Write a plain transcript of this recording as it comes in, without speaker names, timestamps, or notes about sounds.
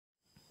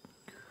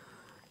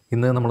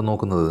ഇന്ന് നമ്മൾ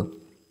നോക്കുന്നത്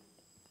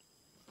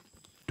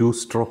ടു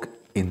സ്ട്രോക്ക്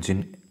എൻജിൻ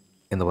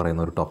എന്ന്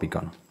പറയുന്ന ഒരു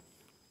ടോപ്പിക്കാണ്.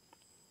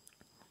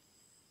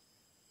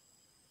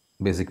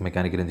 ബേസിക്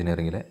മെക്കാനിക്കൽ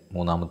എഞ്ചിനീയറിംഗിലെ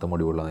മൂന്നാമത്തെ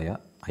മൊഡ്യൂളായ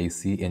IC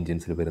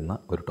എൻജിൻസിൽ വരുന്ന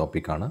ഒരു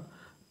ടോപ്പിക്കാണ്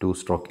ടു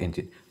സ്ട്രോക്ക്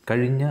എൻജിൻ.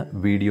 കഴിഞ്ഞ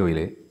വീഡിയോയിൽ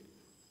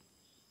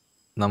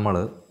നമ്മൾ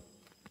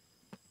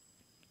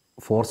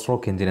 4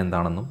 സ്ട്രോക്ക് എൻജിൻ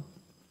എന്താണെന്നും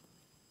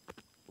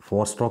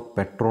 4 സ്ട്രോക്ക്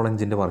പെട്രോൾ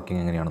എൻജിൻ്റെ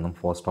വർക്കിംഗ് എങ്ങനെയാണെന്നും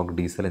 4 സ്ട്രോക്ക്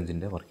ഡീസൽ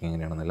എൻജിൻ്റെ വർക്കിംഗ്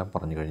എങ്ങനെയാണെന്നെല്ലാം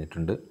പറഞ്ഞു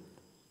കഴിഞ്ഞിട്ടുണ്ട്.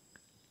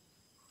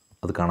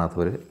 അത്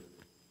കാണാത്തവർ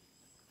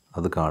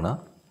അത് കാണുക,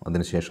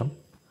 അതിനുശേഷം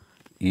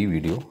ഈ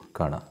വീഡിയോ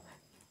കാണുക.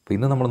 അപ്പോൾ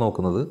ഇന്ന് നമ്മൾ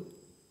നോക്കുന്നത്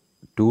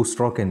ടു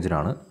സ്ട്രോക്ക്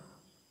എൻജിനാണ്.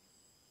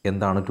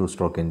 എന്താണ് two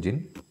stroke engine,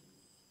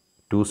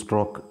 two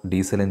stroke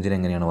diesel engine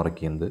എങ്ങനെയാണ് വർക്ക്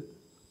ചെയ്യുന്നത്,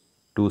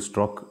 ടു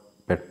സ്ട്രോക്ക്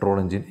പെട്രോൾ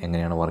എൻജിൻ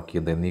എങ്ങനെയാണ് വർക്ക്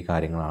ചെയ്യുന്നത് എന്നീ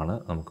കാര്യങ്ങളാണ്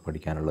നമുക്ക്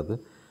പഠിക്കാനുള്ളത്.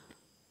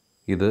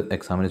 ഇത്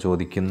എക്സാമിന്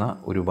ചോദിക്കുന്ന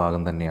ഒരു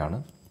ഭാഗം തന്നെയാണ്.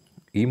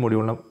 ഈ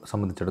മൊഡ്യൂളിനെ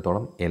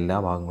സംബന്ധിച്ചിടത്തോളം എല്ലാ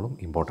ഭാഗങ്ങളും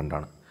ഇമ്പോർട്ടൻ്റ്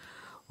ആണ്.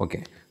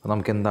 ഓക്കെ, അപ്പോൾ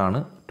നമുക്ക്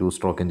എന്താണ് ടു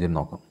സ്ട്രോക്ക് എൻജിൻ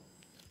നോക്കാം.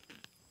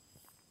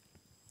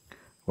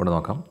 ഇവിടെ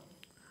നോക്കാം.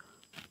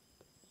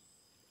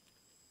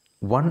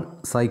 One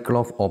cycle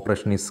of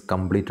operation is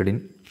completed in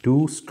 2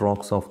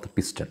 strokes of the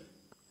piston,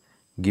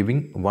 giving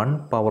 1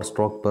 power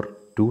stroke per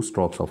 2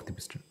 strokes of the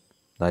piston,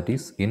 that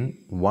is in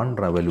 1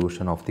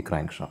 revolution of the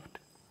crankshaft.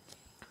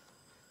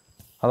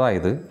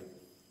 അതായത്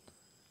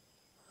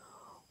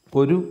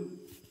ഒരു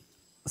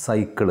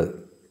cycle,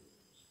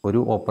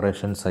 ഒരു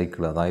operation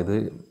cycle, അതായത്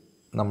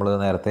നമ്മൾ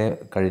നേരത്തെ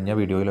കഴിഞ്ഞ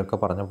വീഡിയോയിലൊക്കെ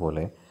പറഞ്ഞ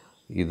പോലെ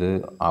ഇത്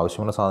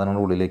ആവശ്യമുള്ള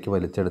സാധനങ്ങൾ ഉള്ളിലേക്ക്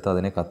വലിച്ചെടുത്ത്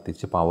അതിനെ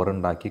കത്തിച്ച് പവർ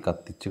ഉണ്ടാക്കി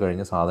കത്തിച്ച്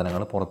കഴിഞ്ഞ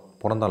സാധനങ്ങൾ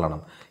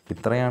പുറന്തള്ളണം.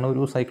 ഇത്രയാണ്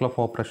ഒരു സൈക്കിൾ ഓഫ്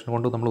ഓപ്പറേഷൻ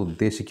കൊണ്ട് നമ്മൾ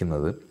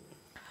ഉദ്ദേശിക്കുന്നത്.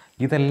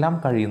 ഇതെല്ലാം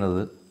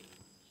കഴിയുന്നത്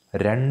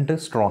 2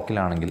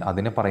 സ്ട്രോക്കിലാണെങ്കിൽ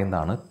അതിനെ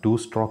പറയുന്നതാണ് ടു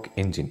സ്ട്രോക്ക്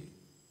എൻജിൻ.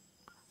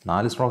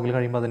 4 സ്ട്രോക്കിൽ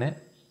കഴിയുമ്പോൾ അതിനെ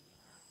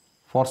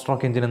 4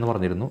 സ്ട്രോക്ക് എൻജിൻ എന്ന്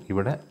പറഞ്ഞിരുന്നു.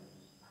 ഇവിടെ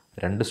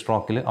 2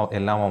 സ്ട്രോക്കിൽ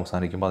എല്ലാം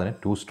അവസാനിക്കുമ്പോൾ അതിനെ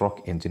ടു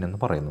സ്ട്രോക്ക് എൻജിൻ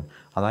എന്ന് പറയുന്നു.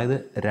 അതായത്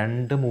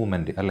 2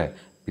 മൂവ്മെൻറ്റ് അല്ലേ,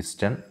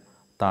 പിസ്റ്റൺ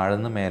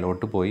താഴ്ന്ന്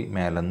മേലോട്ട് പോയി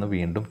മേലെന്ന്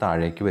വീണ്ടും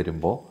താഴേക്ക്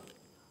വരുമ്പോൾ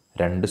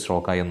 2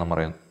 സ്ട്രോക്കായി എന്ന്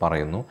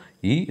പറയുന്നു.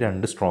 ഈ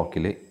 2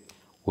 സ്ട്രോക്കിൽ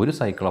ഒരു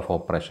സൈക്കിൾ ഓഫ്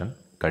ഓപ്പറേഷൻ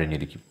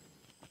കഴിഞ്ഞിരിക്കും.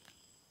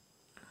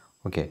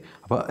 ഓക്കെ,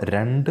 അപ്പോൾ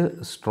 2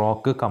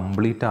 സ്ട്രോക്ക്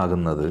കംപ്ലീറ്റ്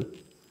ആകുന്നത്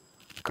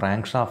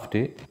ക്രാങ്ക്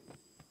ഷാഫ്റ്റ്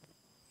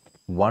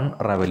 1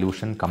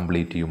 റെവല്യൂഷൻ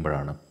കംപ്ലീറ്റ്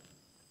ചെയ്യുമ്പോഴാണ്.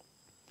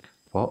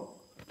 അപ്പോൾ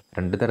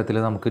 2 തരത്തിൽ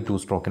നമുക്ക് ടു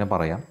സ്ട്രോക്കിനെ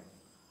പറയാം.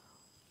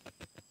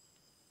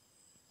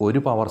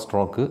 ഒരു പവർ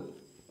സ്ട്രോക്ക്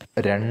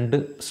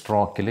 2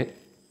 സ്ട്രോക്കിൽ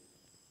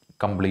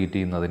കംപ്ലീറ്റ്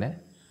ചെയ്യുന്നതിനെ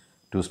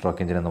ടു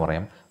സ്ട്രോക്ക് എൻജിൻ എന്ന്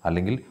പറയാം.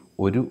 അല്ലെങ്കിൽ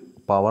ഒരു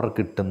പവർ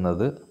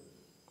കിട്ടുന്നത്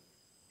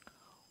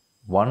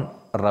 1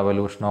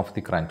 revolution of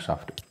the crank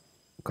shaft.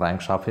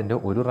 Crank ഷാഫ്റ്റിൻ്റെ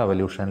ഒരു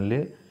റെവല്യൂഷനിൽ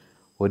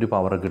ഒരു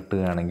പവർ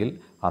കിട്ടുകയാണെങ്കിൽ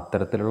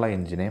അത്തരത്തിലുള്ള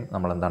എൻജിനെയും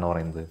നമ്മൾ എന്താണ്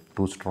പറയുന്നത്,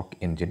 ടു സ്ട്രോക്ക്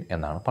എൻജിൻ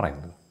എന്നാണ്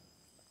പറയുന്നത്.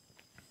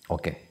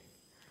 ഓക്കെ,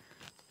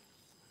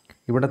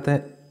 ഇവിടുത്തെ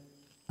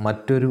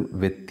മറ്റൊരു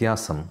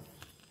വ്യത്യാസം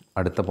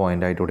അടുത്ത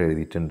പോയിൻ്റായിട്ടൂടെ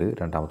എഴുതിയിട്ടുണ്ട്.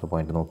 രണ്ടാമത്തെ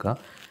പോയിൻ്റ് നോക്കുക.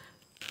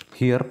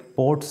 Here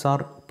ports are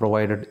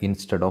provided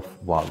instead of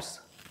valves.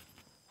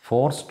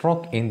 4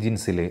 stroke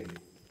എൻജിൻസിൽ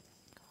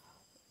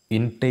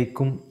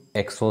ഇൻടേക്കും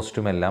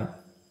എക്സോസ്റ്റുമെല്ലാം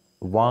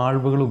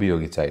വാൾവുകൾ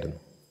ഉപയോഗിച്ചായിരുന്നു.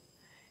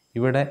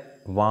 ഇവിടെ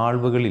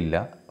വാൾവുകളില്ല,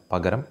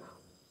 പകരം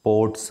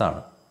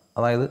പോർട്സാണ്.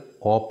 അതായത്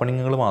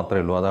ഓപ്പണിങ്ങുകൾ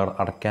മാത്രമേ ഉള്ളൂ, അത്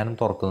അടയ്ക്കാനും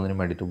തുറക്കുന്നതിനും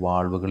വേണ്ടിയിട്ട്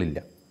വാൾവുകളില്ല.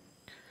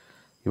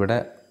 ഇവിടെ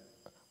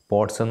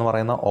പോർട്സ് എന്ന്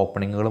പറയുന്ന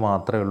ഓപ്പണിങ്ങുകൾ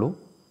മാത്രമേ ഉള്ളൂ.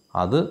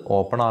 അത്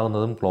ഓപ്പൺ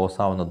ആകുന്നതും ക്ലോസ്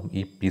ആവുന്നതും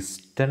ഈ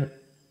പിസ്റ്റൺ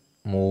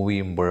മൂവ്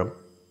ചെയ്യുമ്പോഴും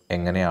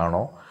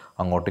എങ്ങനെയാണോ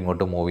അങ്ങോട്ടും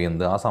ഇങ്ങോട്ടും മൂവ്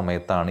ചെയ്യുന്നത് ആ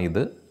സമയത്താണ്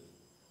ഇത്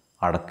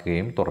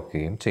അടക്കുകയും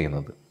തുറക്കുകയും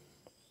ചെയ്യുന്നത്.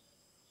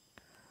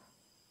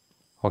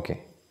 ഓക്കെ,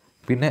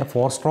 പിന്നെ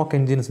 4 സ്ട്രോക്ക്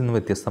എൻജിൻസിൽ നിന്ന്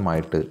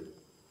വ്യത്യസ്തമായിട്ട്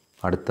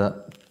അടുത്ത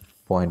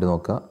പോയിൻ്റ്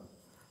നോക്കുക.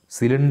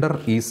 Cylinder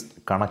is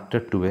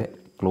connected to A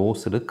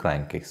closed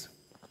crank case.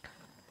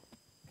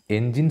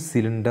 Engine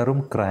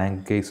സിലിണ്ടറും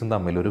crank കേസും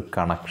തമ്മിലൊരു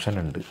കണക്ഷൻ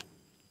ഉണ്ട്.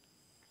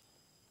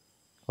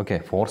 ഓക്കെ,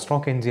 4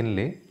 സ്ട്രോക്ക് എൻജിനിൽ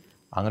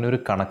അങ്ങനെ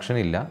ഒരു കണക്ഷൻ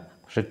ഇല്ല.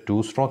 പക്ഷേ ടു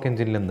സ്ട്രോക്ക്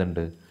എൻജിനിൽ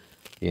എന്തുണ്ട്,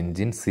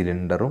 എൻജിൻ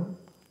സിലിണ്ടറും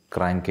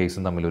ക്രാങ്ക്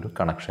കേസും തമ്മിലൊരു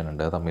കണക്ഷൻ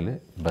ഉണ്ട്, അത് തമ്മിൽ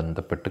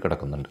ബന്ധപ്പെട്ട്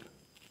കിടക്കുന്നുണ്ട്.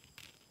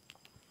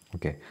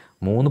 ഓക്കെ,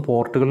 3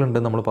 പോർട്ടുകളുണ്ട്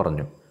നമ്മൾ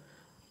പറഞ്ഞു.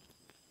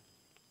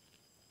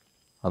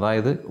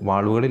 അതായത്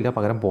വാൾവുകളില്ല,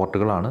 പകരം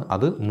പോർട്ടുകളാണ്.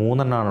 അത്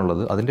 3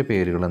 എണ്ണമാണുള്ളത്. അതിൻ്റെ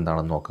പേരുകൾ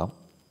എന്താണെന്ന് നോക്കാം.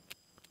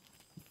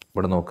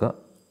 ഇവിടെ നോക്കുക.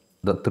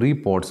 The 3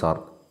 ports R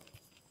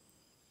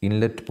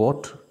inlet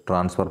port,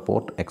 transfer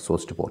port,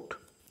 exhaust port.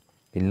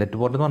 Inlet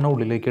port എന്ന് പറഞ്ഞാൽ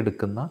ഉള്ളിലേക്ക്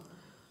എടുക്കുന്ന,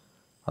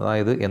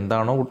 അതായത്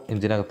എന്താണോ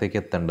എഞ്ചിനകത്തേക്ക്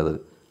എത്തേണ്ടത്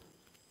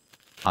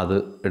അത്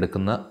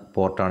എടുക്കുന്ന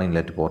പോർട്ടാണ്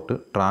ഇൻലെറ്റ് പോർട്ട്.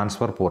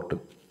 ട്രാൻസ്ഫർ പോർട്ട്,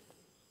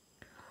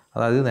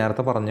 അതായത്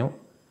നേരത്തെ പറഞ്ഞു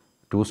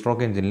ടു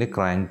സ്ട്രോക്ക് എൻജിനിൽ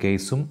ക്രാങ്ക്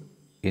കേസും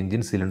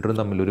എൻജിൻ സിലിണ്ടറും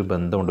തമ്മിലൊരു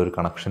ബന്ധമുണ്ട്, ഒരു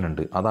കണക്ഷൻ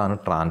ഉണ്ട്. അതാണ്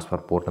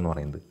ട്രാൻസ്ഫർ പോർട്ട് എന്ന്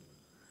പറയുന്നത്.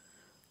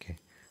 Okay,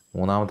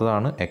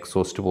 മൂന്നാമത്തതാണ്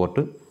exhaust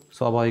port.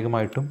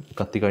 സ്വാഭാവികമായിട്ടും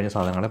കത്തിക്കഴിഞ്ഞ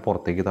സാധനങ്ങളെ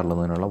പുറത്തേക്ക്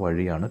തള്ളുന്നതിനുള്ള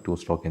വഴിയാണ് two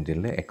stroke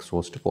എൻജിനിലെ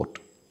exhaust port.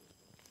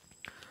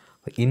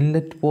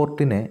 Inlet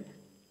പോർട്ടിനെ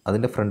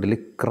അതിൻ്റെ ഫ്രണ്ടിൽ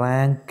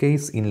ക്രാങ്ക്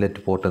കേസ്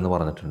ഇൻലെറ്റ് പോർട്ട് എന്ന്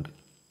പറഞ്ഞിട്ടുണ്ട്.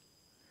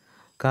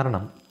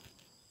 കാരണം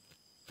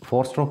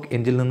 4 സ്ട്രോക്ക്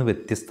എൻജിനിൽ നിന്ന്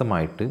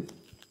വ്യത്യസ്തമായിട്ട്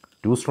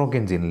ടു സ്ട്രോക്ക്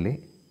എൻജിനിൽ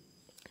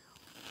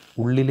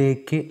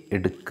ഉള്ളിലേക്ക്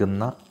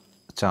എടുക്കുന്ന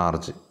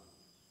ചാർജ്,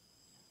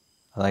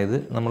 അതായത്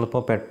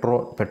നമ്മളിപ്പോൾ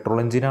പെട്രോൾ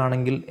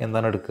എൻജിനാണെങ്കിൽ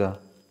എന്താണ് എടുക്കുക?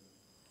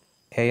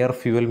 എയർ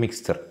ഫ്യൂവൽ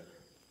മിക്സ്ചർ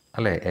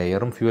അല്ലേ?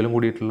 എയറും ഫ്യൂവലും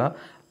കൂടിയിട്ടുള്ള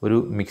ഒരു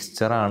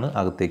മിക്സ്ചറാണ്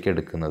അകത്തേക്ക്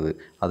എടുക്കുന്നത്.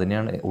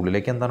 അതിനെയാണ്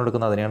ഉള്ളിലേക്ക് എന്താണ്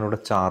എടുക്കുന്നത്, അതിനെയാണ് ഇവിടെ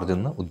ചാർജ്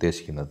എന്ന്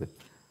ഉദ്ദേശിക്കുന്നത്.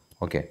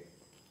 ഓക്കെ,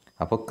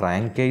 അപ്പോൾ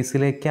ക്രാങ്ക്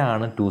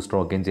കേസിലേക്കാണ് ടു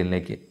സ്ട്രോക്ക്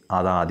എൻജിനിലേക്ക്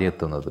അത് ആദ്യം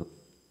എത്തുന്നത്.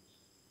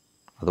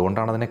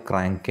 അതുകൊണ്ടാണ് അതിനെ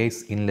ക്രാങ്ക്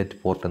കേസ് ഇൻലെറ്റ്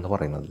പോർട്ട് എന്ന്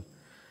പറയുന്നത്.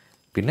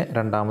 പിന്നെ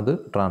രണ്ടാമത്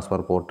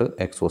ട്രാൻസ്ഫർ പോർട്ട്,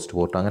 എക്സോസ്റ്റ്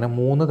പോർട്ട്, അങ്ങനെ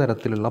 3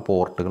 തരത്തിലുള്ള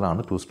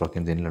പോർട്ടുകളാണ് ടു സ്ട്രോക്ക്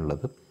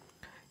എൻജിനിലുള്ളത്.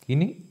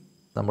 ഇനി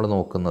നമ്മൾ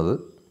നോക്കുന്നത്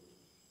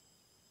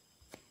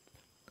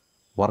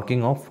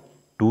working of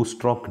two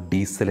stroke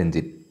diesel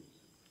engine.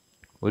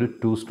 ഒരു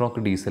ടു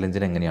സ്ട്രോക്ക് ഡീസൽ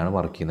എൻജിൻ എങ്ങനെയാണ്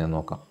വർക്ക് ചെയ്യുന്നതെന്ന്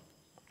നോക്കാം.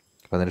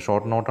 അപ്പോൾ അതിൻ്റെ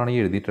ഷോർട്ട് നോട്ടാണ് ഈ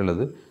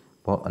എഴുതിയിട്ടുള്ളത്.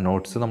 അപ്പോൾ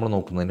നോട്ട്സ് നമ്മൾ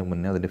നോക്കുന്നതിന്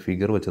മുന്നേ അതിൻ്റെ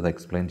ഫിഗർ വെച്ചത്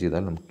എക്സ്പ്ലെയിൻ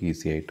ചെയ്താൽ നമുക്ക്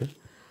ഈസി ആയിട്ട്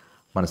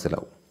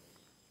മനസ്സിലാവും.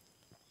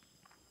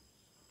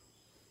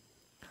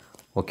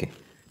 ഓക്കെ,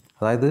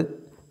 അതായത്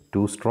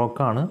ടു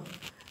സ്ട്രോക്കാണ്.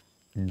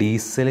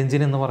 ഡീസൽ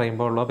എൻജിൻ എന്ന്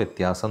പറയുമ്പോൾ ഉള്ള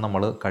വ്യത്യാസം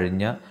നമ്മൾ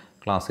കഴിഞ്ഞ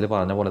ക്ലാസ്സിൽ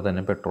പറഞ്ഞ പോലെ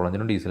തന്നെ പെട്രോൾ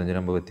എഞ്ചിനും ഡീസൽ എഞ്ചിനും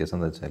ആകുമ്പോൾ വ്യത്യാസം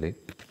എന്താ വെച്ചാൽ,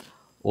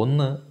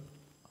 ഒന്ന്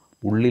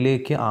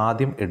ഉള്ളിലേക്ക്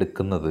ആദ്യം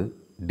എടുക്കുന്നത്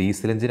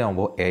ഡീസൽ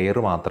എഞ്ചിനാകുമ്പോൾ എയർ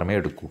മാത്രമേ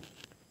എടുക്കൂ.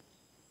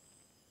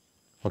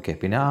 ഓക്കെ,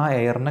 പിന്നെ ആ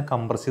എയറിനെ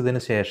കംപ്രസ്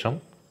ചെയ്തതിന് ശേഷം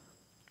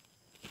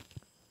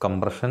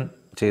കംപ്രഷൻ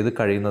ചെയ്ത്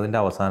കഴിയുന്നതിൻ്റെ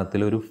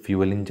അവസാനത്തിൽ ഒരു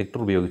ഫ്യൂവൽ ഇഞ്ചക്ടർ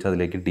ഉപയോഗിച്ച്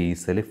അതിലേക്ക്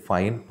ഡീസൽ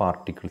ഫൈൻ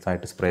പാർട്ടിക്കിൾസ്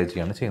ആയിട്ട് സ്പ്രേ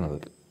ചെയ്യുകയാണ്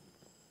ചെയ്യുന്നത്.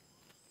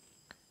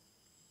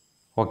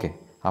 ഓക്കെ,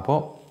 അപ്പോൾ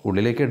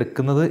ഉള്ളിലേക്ക്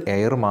എടുക്കുന്നത്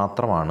എയർ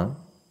മാത്രമാണ്.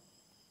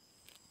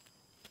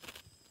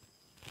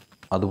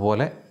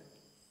 അതുപോലെ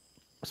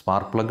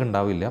സ്പാർക്ക് പ്ലഗ്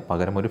ഉണ്ടാവില്ല,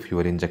 പകരം ഒരു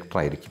ഫ്യൂവൽ ഇഞ്ചക്ടർ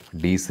ആയിരിക്കും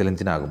ഡീസൽ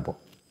എഞ്ചിനാകുമ്പോൾ.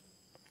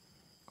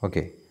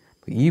 ഓക്കെ,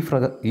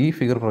 ഈ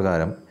ഫിഗർ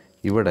പ്രകാരം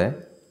ഇവിടെ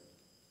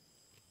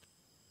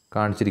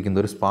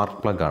കാണിച്ചിരിക്കുന്നത് ഒരു സ്പാർക്ക്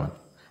പ്ലഗ് ആണ്.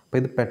 അപ്പോൾ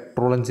ഇത്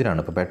പെട്രോൾ എഞ്ചിനാണ്.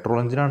 ഇപ്പോൾ പെട്രോൾ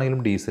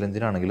എഞ്ചിനാണെങ്കിലും ഡീസൽ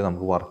എഞ്ചിനാണെങ്കിലും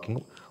നമുക്ക്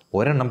വർക്കിംഗ്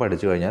ഒരെണ്ണം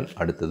പഠിച്ചു കഴിഞ്ഞാൽ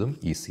അടുത്തതും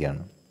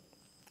ഈസിയാണ്.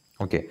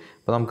 ഓക്കെ,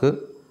 അപ്പോൾ നമുക്ക്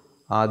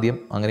ആദ്യം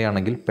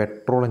അങ്ങനെയാണെങ്കിൽ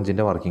പെട്രോൾ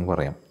എഞ്ചിൻ്റെ വർക്കിംഗ്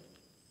പറയാം.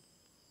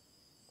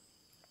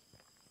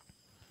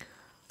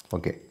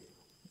 ഓക്കെ,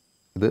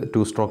 ഇത്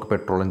ടു സ്ട്രോക്ക്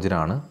പെട്രോൾ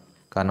എഞ്ചിനാണ്,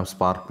 കാരണം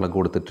സ്പാർക്ക് പ്ലഗ്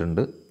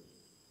കൊടുത്തിട്ടുണ്ട്.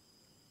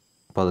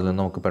 അപ്പോൾ അതിൽ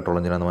നിന്ന് നമുക്ക് പെട്രോൾ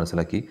എഞ്ചിനാണെന്ന്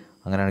മനസ്സിലാക്കി.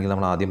 അങ്ങനെയാണെങ്കിൽ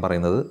നമ്മൾ ആദ്യം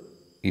പറയുന്നത്,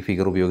 ഈ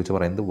ഫിഗർ ഉപയോഗിച്ച്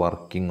പറയുന്നത്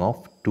working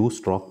of two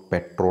stroke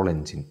petrol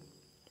engine.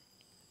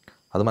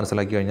 അത്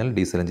മനസ്സിലാക്കി കഴിഞ്ഞാൽ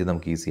ഡീസൽ എഞ്ചിൻ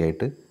നമുക്ക് ഈസി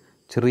ആയിട്ട്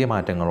ചെറിയ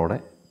മാറ്റങ്ങളോടെ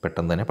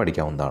പെട്ടെന്ന് തന്നെ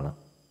പഠിക്കാവുന്നതാണ്.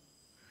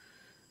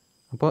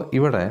 അപ്പോൾ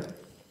ഇവിടെ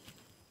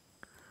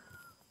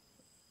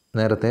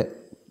നേരത്തെ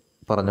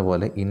പറഞ്ഞ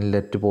പോലെ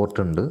ഇൻലെറ്റ് പോർട്ട്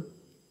ഉണ്ട്,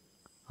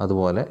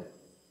 അതുപോലെ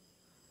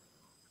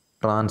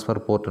ട്രാൻസ്ഫർ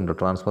പോർട്ട് ഉണ്ട്.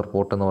 ട്രാൻസ്ഫർ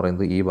പോർട്ട് എന്ന്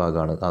പറയുന്നത് ഈ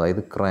ഭാഗമാണ്,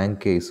 അതായത് ക്രാങ്ക്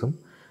കേസും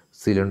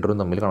സിലിണ്ടറും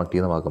തമ്മിൽ കണക്ട്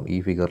ചെയ്യുന്ന ഭാഗം ഈ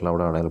ഫിഗറിൽ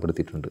അവിടെ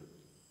അടയാളപ്പെടുത്തിയിട്ടുണ്ട്.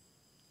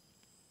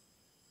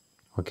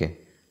 ഓക്കെ,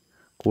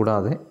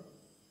 കൂടാതെ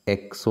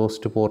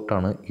എക്സോസ്റ്റ്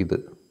പോർട്ടാണ് ഇത്,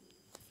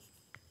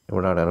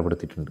 ഇവിടെ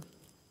അടയാളപ്പെടുത്തിയിട്ടുണ്ട്.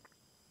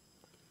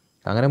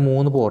 അങ്ങനെ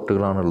 3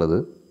 പോർട്ടുകളാണുള്ളത്.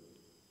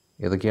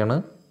 ഏതൊക്കെയാണ്?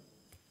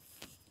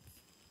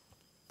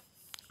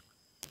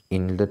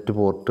 Inlet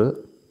port,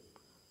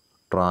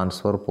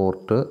 transfer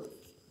port,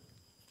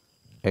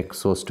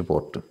 exhaust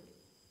port.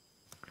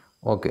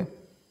 Okay,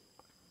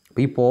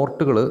 അപ്പോൾ ഈ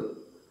പോർട്ടുകൾ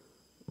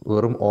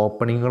വെറും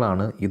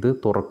ഓപ്പണിങ്ങുകളാണ്. ഇത്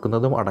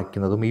തുറക്കുന്നതും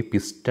അടയ്ക്കുന്നതും ഈ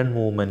പിസ്റ്റൺ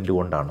മൂവ്മെൻറ്റ്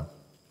കൊണ്ടാണ്.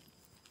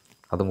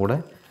 അതും കൂടെ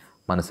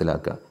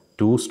മനസ്സിലാക്കുക.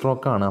 2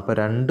 സ്ട്രോക്കാണ്, അപ്പോൾ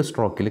 2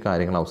 സ്ട്രോക്കിൽ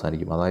കാര്യങ്ങൾ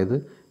അവസാനിക്കും. അതായത്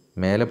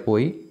മേലെ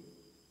പോയി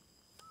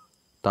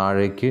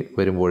താഴേക്ക്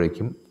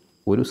വരുമ്പോഴേക്കും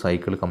ഒരു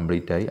സൈക്കിൾ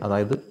കംപ്ലീറ്റ് ആയി.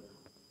 അതായത്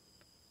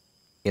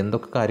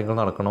എന്തൊക്കെ കാര്യങ്ങൾ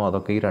നടക്കണോ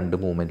അതൊക്കെ ഈ 2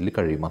 മൂവ്മെൻറ്റിൽ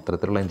കഴിയും.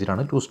 അത്തരത്തിലുള്ള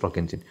എഞ്ചിനാണ് 2 സ്ട്രോക്ക്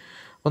എഞ്ചിൻ.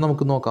 അപ്പോൾ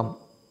നമുക്ക് നോക്കാം.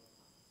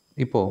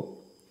 ഇപ്പോൾ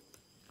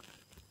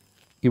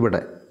ഇവിടെ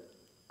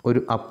ഒരു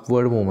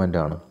അപ്വേർഡ്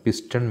മൂവ്മെൻ്റാണ്,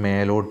 പിസ്റ്റൺ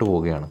മേലോട്ട്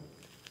പോവുകയാണ്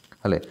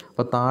അല്ലേ?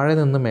 അപ്പോൾ താഴെ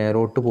നിന്ന്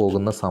മേലോട്ട്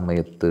പോകുന്ന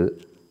സമയത്ത്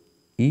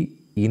ഈ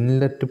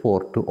ഇൻലെറ്റ്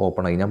പോർട്ട്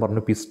ഓപ്പൺ ആയി. ഞാൻ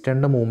പറഞ്ഞു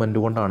പിസ്റ്റണിൻ്റെ മൂവ്മെൻറ്റ്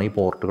കൊണ്ടാണ് ഈ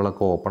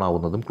പോർട്ടുകളൊക്കെ ഓപ്പൺ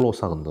ആവുന്നതും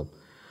ക്ലോസ് ആകുന്നതും.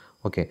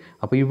 ഓക്കെ,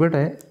 അപ്പോൾ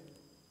ഇവിടെ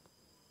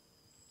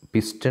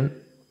പിസ്റ്റൺ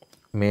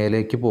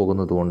മേലേക്ക്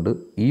പോകുന്നത് കൊണ്ട്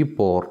ഈ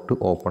പോർട്ട്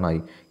ഓപ്പൺ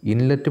ആയി.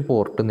 ഇൻലെറ്റ്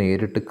പോർട്ട്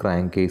നേരിട്ട്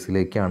ക്രാങ്ക്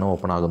കേസിലേക്കാണ്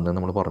ഓപ്പൺ ആകുന്നത്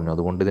നമ്മൾ പറഞ്ഞു.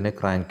 അതുകൊണ്ട് ഇതിനെ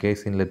ക്രാങ്ക്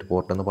കേസ് ഇൻലെറ്റ്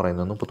പോർട്ട് എന്ന്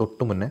പറയുന്നതെന്ന് ഇപ്പോൾ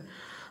തൊട്ട് മുന്നേ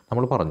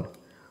നമ്മൾ പറഞ്ഞു.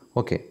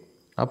 ഓക്കെ,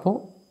 അപ്പോൾ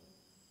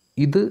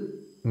ഇത്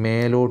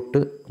മേലോട്ട്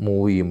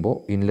മൂവ് ചെയ്യുമ്പോൾ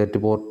ഇൻലെറ്റ്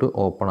പോർട്ട്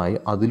ഓപ്പൺ ആയി.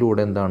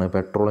 അതിലൂടെ എന്താണ്,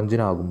 പെട്രോൾ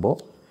എഞ്ചിനാകുമ്പോൾ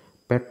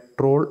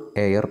പെട്രോൾ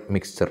എയർ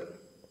മിക്സ്ചർ,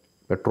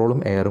 പെട്രോളും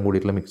എയറും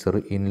കൂടിയിട്ടുള്ള മിക്സ്ചർ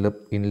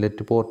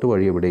ഇൻലെറ്റ് പോർട്ട്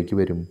വഴി എവിടേക്ക്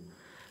വരും?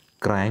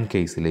 ക്രാങ്ക്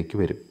കേസിലേക്ക്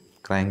വരും.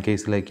 ക്രാങ്ക്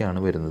കേസിലേക്കാണ്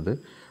വരുന്നത്,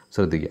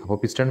 ശ്രദ്ധിക്കുക. അപ്പോൾ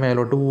പിസ്റ്റൺ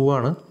മേലോട്ട്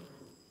പോവുകയാണ്,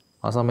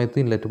 ആ സമയത്ത്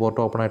ഇൻലെറ്റ് പോർട്ട്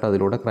ഓപ്പൺ ആയിട്ട്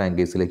അതിലൂടെ ക്രാങ്ക്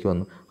കേസിലേക്ക്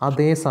വന്നു.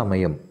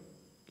 അതേസമയം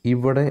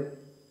ഇവിടെ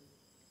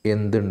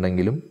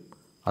എന്തുണ്ടെങ്കിലും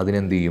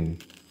അതിനെന്ത് ചെയ്യും?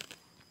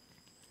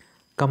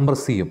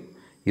 കംപ്രസ് ചെയ്യും.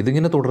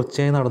 ഇതിങ്ങനെ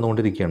തുടർച്ചയായി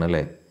നടന്നുകൊണ്ടിരിക്കുകയാണ്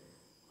അല്ലേ?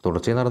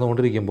 തുടർച്ചയായി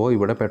നടന്നുകൊണ്ടിരിക്കുമ്പോൾ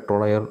ഇവിടെ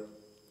പെട്രോൾ എയർ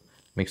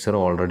മിക്സർ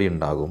ഓൾറെഡി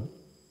ഉണ്ടാകും.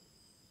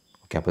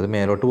 ഓക്കെ, അപ്പോൾ ഇത്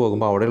മേലോട്ട്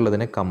പോകുമ്പോൾ അവിടെ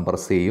ഉള്ളതിനെ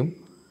കംപ്രസ് ചെയ്യും.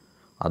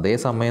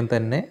 അതേസമയം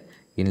തന്നെ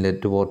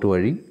ഇൻലെറ്റ് പോർട്ട്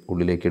വഴി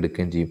ഉള്ളിലേക്ക്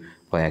എടുക്കുകയും ചെയ്യും.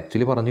 അപ്പോൾ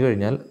ആക്ച്വലി പറഞ്ഞു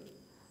കഴിഞ്ഞാൽ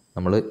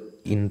നമ്മൾ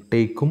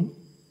ഇൻടേക്കും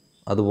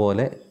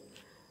അതുപോലെ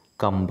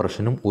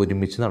കംപ്രഷനും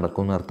ഒരുമിച്ച്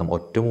നടക്കും എന്നർത്ഥം.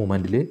 ഒറ്റ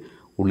മൂവ്മെൻറ്റിൽ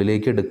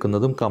ഉള്ളിലേക്ക്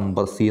എടുക്കുന്നതും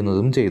കംപ്രസ്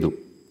ചെയ്യുന്നതും ചെയ്തു.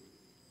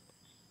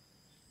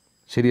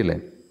 ശരിയല്ലേ?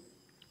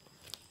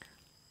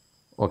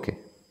 ഓക്കെ.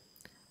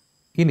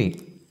 ഇനി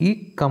ഈ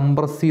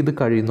കംപ്രസ് ചെയ്ത്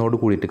കഴിയുന്നതോട്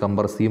കൂടിയിട്ട്,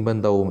 കംപ്രസ് ചെയ്യുമ്പോൾ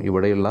എന്താവും,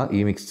 ഇവിടെയുള്ള ഈ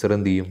മിക്സ്ചർ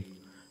എന്ത് ചെയ്യും,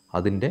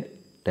 അതിൻ്റെ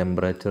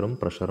ടെമ്പറേച്ചറും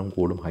പ്രഷറും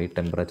കൂടും. ഹൈ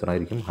ടെമ്പറേച്ചർ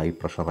ആയിരിക്കും, ഹൈ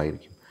പ്രഷർ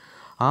ആയിരിക്കും.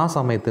 ആ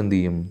സമയത്ത് എന്ത്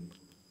ചെയ്യും,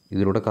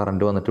 ഇതിലൂടെ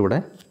കറണ്ട് വന്നിട്ട് ഇവിടെ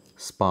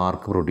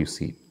സ്പാർക്ക് പ്രൊഡ്യൂസ്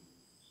ചെയ്യും.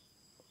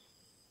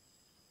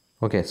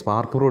 ഓക്കെ.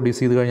 സ്പാർക്ക്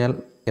പ്രൊഡ്യൂസ് ചെയ്ത് കഴിഞ്ഞാൽ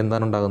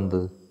എന്താണ്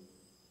ഉണ്ടാകുന്നത്?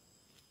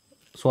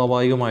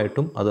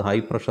 സ്വാഭാവികമായിട്ടും അത് ഹൈ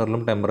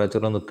പ്രഷറിലും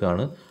ടെമ്പറേച്ചറിലും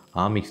നിൽക്കുകയാണ്.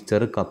 ആ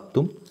മിക്സ്ചർ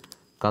കത്തും.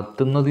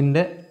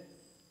 കത്തുന്നതിൻ്റെ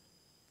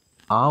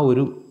ആ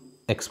ഒരു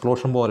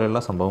എക്സ്പ്ലോഷൻ പോലെയുള്ള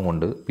സംഭവം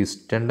കൊണ്ട്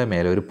പിസ്റ്റൻ്റെ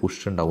മേലെ ഒരു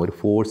പുഷ് ഉണ്ടാവും, ഒരു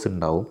ഫോഴ്സ്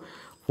ഉണ്ടാവും.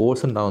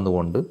 ഫോഴ്സ്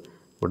ഉണ്ടാവുന്നതുകൊണ്ട്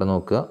ഇവിടെ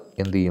നോക്കുക,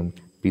 എന്ത് ചെയ്യും,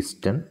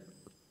 പിസ്റ്റൺ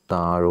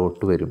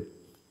താഴോട്ട് വരും.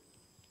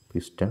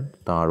 പിസ്റ്റൺ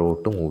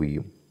താഴോട്ട് മൂവ്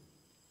ചെയ്യും.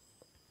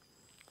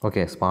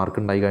 ഓക്കെ. സ്പാർക്ക്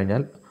ഉണ്ടായി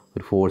കഴിഞ്ഞാൽ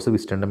ഒരു ഫോഴ്സ്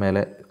പിസ്റ്റൻ്റെ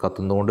മേലെ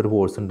കത്തുന്നതുകൊണ്ട് ഒരു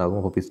ഫോഴ്സ് ഉണ്ടാകും.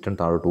 അപ്പോൾ പിസ്റ്റൺ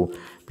താഴോട്ട് പോകും.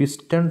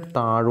 പിസ്റ്റൺ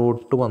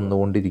താഴോട്ട്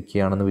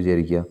വന്നുകൊണ്ടിരിക്കുകയാണെന്ന്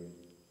വിചാരിക്കുക.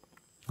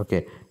 ഓക്കെ.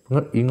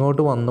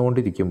 ഇങ്ങോട്ട്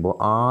വന്നുകൊണ്ടിരിക്കുമ്പോൾ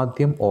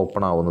ആദ്യം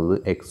ഓപ്പൺ ആവുന്നത്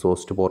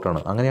എക്സോസ്റ്റ്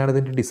പോർട്ടാണ്. അങ്ങനെയാണ്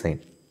ഇതിൻ്റെ ഡിസൈൻ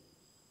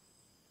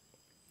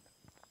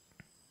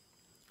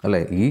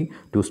അല്ലേ? ഈ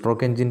 2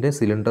 സ്ട്രോക്ക് എഞ്ചിൻ്റെ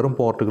സിലിണ്ടറും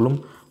പോർട്ടുകളും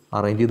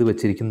അറേഞ്ച് ചെയ്ത്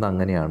വെച്ചിരിക്കുന്നത്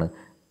അങ്ങനെയാണ്.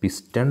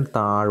 പിസ്റ്റൺ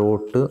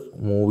താഴോട്ട്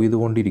മൂവ്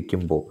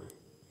ചെയ്തുകൊണ്ടിരിക്കുമ്പോൾ,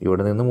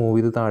 ഇവിടെ നിന്ന് മൂവ്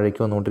ചെയ്ത്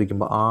താഴേക്ക്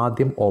വന്നുകൊണ്ടിരിക്കുമ്പോൾ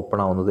ആദ്യം ഓപ്പൺ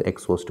ആവുന്നത്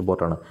എക്സോസ്റ്റ്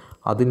പോർട്ടാണ്.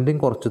 അതിൻ്റെയും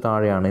കുറച്ച്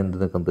താഴെയാണ് എന്ത്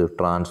നിൽക്കുന്നത്,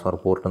 ട്രാൻസ്ഫർ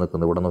പോർട്ട്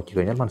നിൽക്കുന്നത്. ഇവിടെ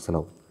നോക്കിക്കഴിഞ്ഞാൽ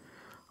മനസ്സിലാവും.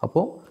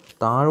 അപ്പോൾ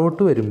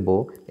താഴോട്ട്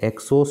വരുമ്പോൾ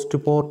എക്സോസ്റ്റ്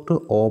പോർട്ട്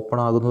ഓപ്പൺ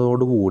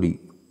ആകുന്നതോടുകൂടി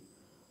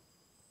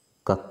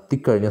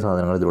കത്തിക്കഴിഞ്ഞ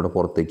സാധനങ്ങൾ ഇതിലൂടെ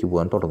പുറത്തേക്ക്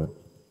പോകാൻ തുടങ്ങും.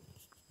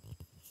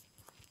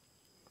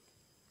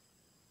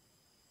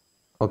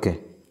 ഓക്കെ.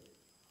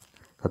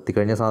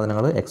 കത്തിക്കഴിഞ്ഞ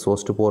സാധനങ്ങൾ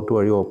എക്സോസ്റ്റ് പോർട്ട്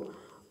വഴി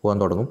പോകാൻ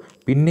തുടങ്ങും.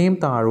 പിന്നെയും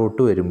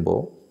താഴോട്ട്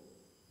വരുമ്പോൾ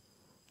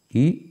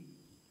ഈ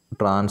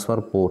ട്രാൻസ്ഫർ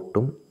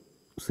പോർട്ടും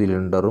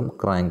സിലിണ്ടറും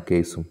ക്രാങ്ക്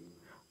കേസും,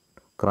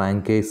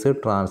 ക്രാങ്ക് കേസ്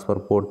ട്രാൻസ്ഫർ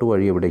പോർട്ട്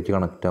വഴി എവിടേക്ക്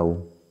കണക്റ്റ് ആവും,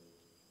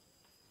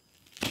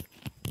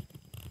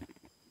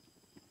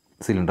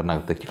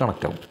 സിലിണ്ടറിനകത്തേക്ക്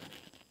കണക്റ്റ് ആവും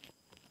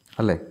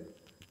അല്ലേ?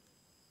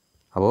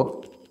 അപ്പോൾ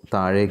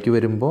താഴേക്ക്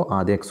വരുമ്പോൾ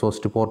ആദ്യം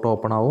എക്സോസ്റ്റ് പോർട്ട്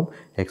ഓപ്പൺ ആവും,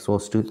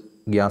 എക്സോസ്റ്റ്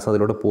ഗ്യാസ്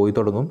അതിലൂടെ പോയി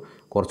തുടങ്ങും.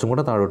 കുറച്ചും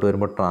കൂടെ താഴോട്ട്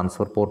വരുമ്പോൾ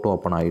ട്രാൻസ്ഫർ പോർട്ട്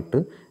ഓപ്പൺ ആയിട്ട്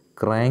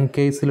ക്രാങ്ക്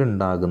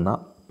കേസിലുണ്ടാകുന്ന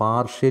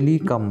പാർഷ്യലി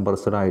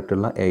കംപ്രസ്ഡ്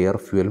ആയിട്ടുള്ള എയർ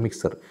ഫ്യൂവൽ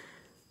മിക്സർ,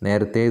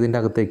 നേരത്തെ ഇതിൻ്റെ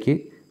അകത്തേക്ക്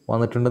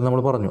വന്നിട്ടുണ്ടെന്ന്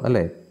നമ്മൾ പറഞ്ഞു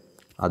അല്ലേ?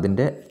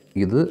 അതിൻ്റെ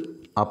ഇത്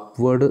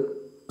അപ്വേർഡ്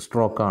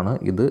സ്ട്രോക്കാണ്,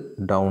 ഇത്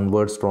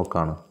ഡൗൺവേർഡ്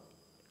സ്ട്രോക്കാണ്.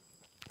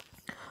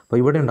 അപ്പോൾ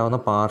ഇവിടെ ഉണ്ടാകുന്ന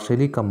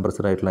പാർഷ്യലി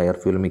കംപ്രസ്ഡ് ആയിട്ടുള്ള എയർ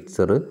ഫ്യൂവൽ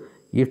മിക്സർ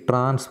ഈ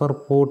ട്രാൻസ്ഫർ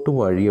പോർട്ട്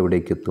വഴി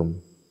എവിടേക്ക് എത്തും,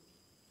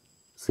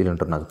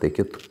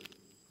 സിലിണ്ടറിനകത്തേക്ക് എത്തും.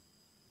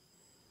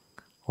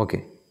 ഓക്കെ.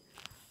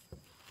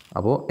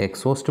 അപ്പോൾ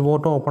എക്സോസ്റ്റ്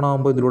പോർട്ട് ഓപ്പൺ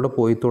ആകുമ്പോൾ ഇതിലൂടെ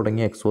പോയി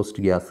തുടങ്ങിയ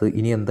എക്സോസ്റ്റ് ഗ്യാസ്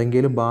ഇനി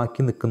എന്തെങ്കിലും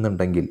ബാക്കി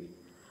നിൽക്കുന്നുണ്ടെങ്കിൽ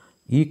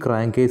ഈ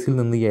ക്രാങ്ക് കേസിൽ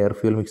നിന്ന് ഈ എയർ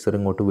ഫ്യൂവൽ മിക്സർ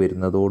ഇങ്ങോട്ട്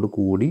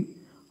വരുന്നതോടുകൂടി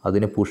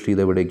അതിനെ പുഷ്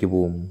ചെയ്ത് എവിടേക്ക്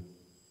പോവും,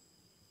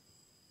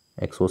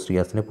 എക്സോസ്റ്റ്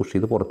ഗ്യാസിനെ പുഷ്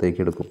ചെയ്ത്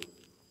പുറത്തേക്ക് എടുക്കും.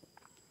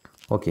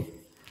 ഓക്കെ.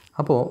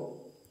 അപ്പോൾ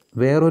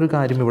വേറൊരു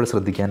കാര്യം ഇവിടെ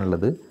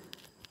ശ്രദ്ധിക്കാനുള്ളത്,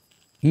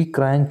 ഈ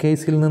ക്രാങ്ക്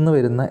കേസിൽ നിന്ന്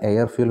വരുന്ന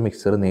എയർ ഫ്യൂവൽ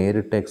മിക്സർ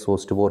നേരിട്ട്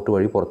എക്സോസ്റ്റ് പോർട്ട്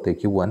വഴി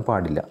പുറത്തേക്ക് പോകാൻ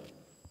പാടില്ല.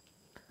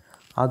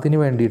 അതിന്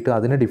വേണ്ടിയിട്ട്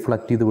അതിനെ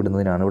ഡിഫ്ലക്റ്റ് ചെയ്ത്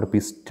വിടുന്നതിനാണ് ഇവിടെ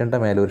പിസ്റ്റൻ്റെ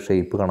മേലെ ഒരു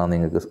ഷേപ്പ് കാണാൻ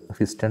നിങ്ങൾക്ക്.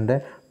 പിസ്റ്റൻ്റെ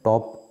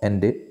ടോപ്പ്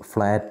എൻഡ്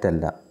ഫ്ലാറ്റ്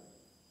അല്ല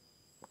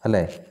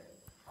അല്ലേ?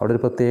 അവിടെ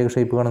ഒരു പ്രത്യേക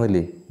ഷേപ്പ്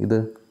കാണുന്നില്ലേ? ഇത്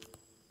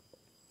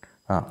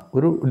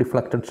ഒരു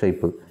ഡിഫ്ലക്റ്റഡ്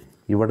ഷേപ്പ്.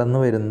 ഇവിടെ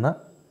നിന്ന് വരുന്ന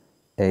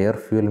എയർ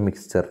ഫ്യൂവൽ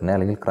മിക്സ്ചറിനെ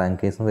അല്ലെങ്കിൽ ക്രാങ്ക്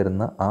കേസിൽ നിന്ന്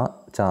വരുന്ന ആ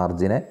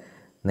ചാർജിനെ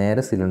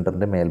നേരെ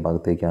സിലിണ്ടറിൻ്റെ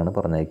മേൽഭാഗത്തേക്കാണ്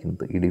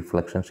പറഞ്ഞയക്കുന്നത്, ഈ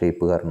ഡിഫ്ലക്ഷൻ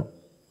ഷേപ്പ് കാരണം.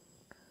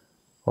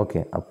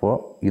 ഓക്കെ. അപ്പോൾ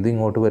ഇത്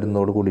ഇങ്ങോട്ട്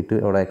വരുന്നതോട് കൂടിയിട്ട്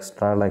ഇവിടെ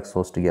എക്സ്ട്രാ ഉള്ള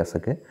എക്സോസ്റ്റ്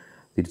ഗ്യാസൊക്കെ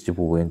തിരിച്ചു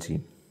പോവുകയും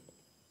ചെയ്യും.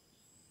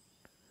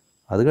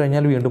 അത്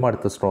കഴിഞ്ഞാൽ വീണ്ടും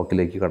അടുത്ത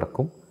സ്ട്രോക്കിലേക്ക്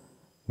കടക്കും,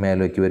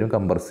 മേലേക്ക് വരും,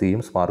 കംപ്രസ്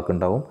ചെയ്യും, സ്പാർക്ക്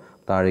ഉണ്ടാവും,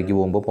 താഴേക്ക്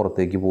പോകുമ്പോൾ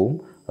പുറത്തേക്ക് പോവും,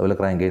 അതുപോലെ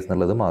ക്രാങ്ക് കേസ്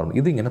എന്നുള്ളത് മാറും.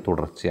 ഇതിങ്ങനെ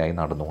തുടർച്ചയായി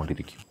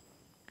നടന്നുകൊണ്ടിരിക്കും.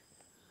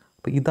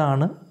 അപ്പോൾ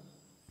ഇതാണ്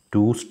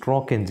 2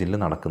 സ്ട്രോക്ക് എഞ്ചിനിൽ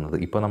നടക്കുന്നത്.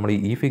 ഇപ്പോൾ നമ്മൾ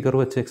ഈ ഫിഗർ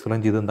വെച്ച്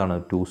എക്സ്പ്ലെയിൻ ചെയ്തത് എന്താണ്,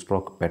 2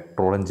 സ്ട്രോക്ക്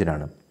പെട്രോൾ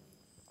എഞ്ചിനാണ്.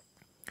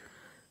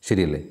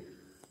 ശരിയല്ലേ?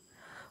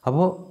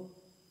 അപ്പോൾ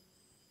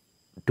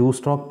 2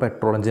 സ്ട്രോക്ക്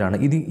പെട്രോൾ എഞ്ചിനാണ്.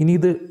 ഇനി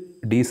ഇത്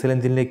ഡീസൽ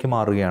എഞ്ചിനിലേക്ക്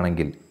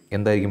മാറുകയാണെങ്കിൽ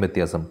എന്തായിരിക്കും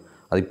വ്യത്യാസം?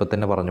 അതിപ്പോൾ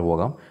തന്നെ പറഞ്ഞു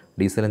പോകാം.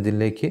 ഡീസൽ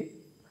എഞ്ചിനിലേക്ക്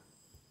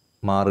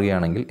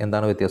മാറുകയാണെങ്കിൽ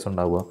എന്താണ് വ്യത്യാസം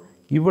ഉണ്ടാവുക?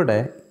 ഇവിടെ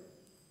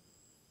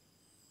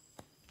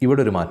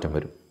ഒരു മാറ്റം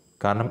വരും.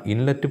 കാരണം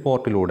ഇൻലെറ്റ്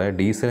പോർട്ടിലൂടെ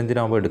ഡീസൽ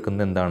എഞ്ചിനാകുമ്പോൾ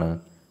എടുക്കുന്നത് എന്താണ്,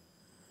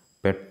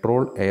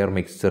 പെട്രോൾ എയർ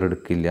മിക്സ്ചർ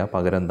എടുക്കില്ല,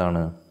 പകരം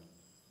എന്താണ്,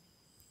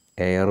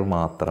 എയർ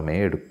മാത്രമേ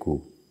എടുക്കൂ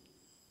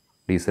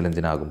ഡീസൽ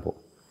എഞ്ചിനാകുമ്പോൾ.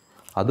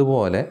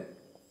 അതുപോലെ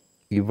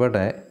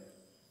ഇവിടെ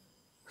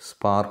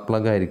സ്പാർക്ക്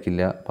പ്ലഗ്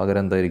ആയിരിക്കില്ല,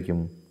 പകരം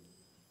എന്തായിരിക്കും,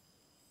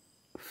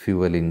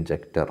 ഫ്യൂവൽ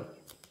ഇഞ്ചക്ടർ.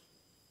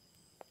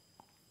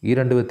 ഈ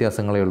 2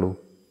 വ്യത്യാസങ്ങളേ ഉള്ളൂ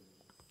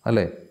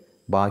അല്ലേ?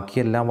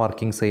 ബാക്കിയെല്ലാം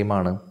വർക്കിംഗ് സെയിം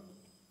ആണ്.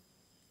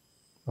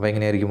 അപ്പോൾ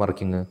എങ്ങനെയായിരിക്കും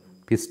വർക്കിംഗ്?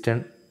 പിസ്റ്റൺ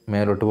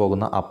മേലോട്ട്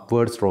പോകുന്ന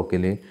അപ്വേർഡ്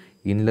സ്ട്രോക്കിൽ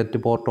ഇൻലെറ്റ്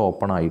പോർട്ട്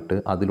ഓപ്പൺ ആയിട്ട്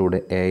അതിലൂടെ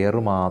എയർ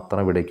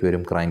മാത്രം ഇവിടേക്ക്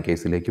വരും, ക്രാങ്ക്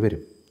കേസിലേക്ക്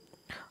വരും.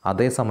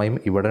 അതേസമയം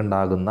ഇവിടെ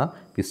ഉണ്ടാകുന്ന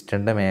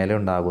പിസ്റ്റൻ്റെ മേലെ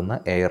ഉണ്ടാകുന്ന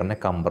എയറിനെ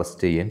കംപ്രസ്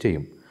ചെയ്യുകയും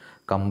ചെയ്യും.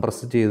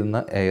 കംപ്രസ് ചെയ്യുന്ന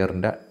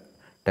എയറിൻ്റെ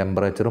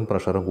ടെമ്പറേച്ചറും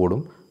പ്രഷറും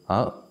കൂടും. ആ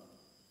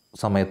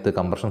സമയത്ത്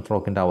കംപ്രഷൻ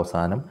സ്ട്രോക്കിൻ്റെ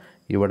അവസാനം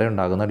ഇവിടെ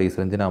ഉണ്ടാകുന്ന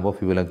ഡീസൽ എഞ്ചിനാകുമ്പോൾ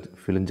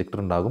ഫ്യൂൽ ഇഞ്ചക്ടർ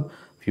ഉണ്ടാകും.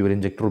 ഫ്യൂൽ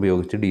ഇഞ്ചക്ടർ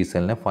ഉപയോഗിച്ച്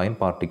ഡീസലിനെ ഫൈൻ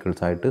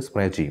പാർട്ടിക്കിൾസ് ആയിട്ട്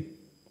സ്പ്രേ ചെയ്യും.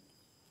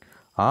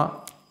 ആ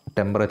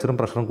ടെമ്പറേച്ചറും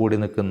പ്രഷറും കൂടി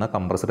നിൽക്കുന്ന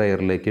കംപ്രസ്ഡ്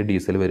എയറിലേക്ക്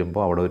ഡീസൽ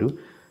വരുമ്പോൾ അവിടെ ഒരു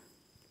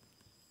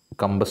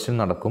കമ്പസ്റ്റൻ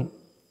നടക്കും.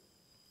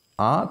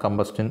 ആ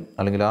കമ്പസ്റ്റൻ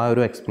അല്ലെങ്കിൽ ആ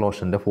ഒരു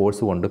എക്സ്പ്ലോഷൻ്റെ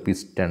ഫോഴ്സ് കൊണ്ട്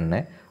പിസ്റ്റണിനെ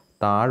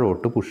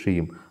താഴോട്ട് പുഷ്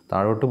ചെയ്യും.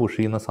 താഴോട്ട് പുഷ്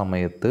ചെയ്യുന്ന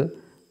സമയത്ത്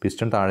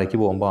പിസ്റ്റൺ താഴേക്ക്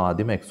പോകുമ്പോൾ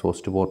ആദ്യം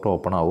എക്സോസ്റ്റ് പോർട്ട്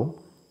ഓപ്പൺ ആവും.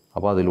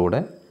 അപ്പോൾ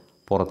അതിലൂടെ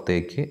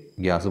പുറത്തേക്ക്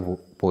ഗ്യാസ്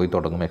പോയി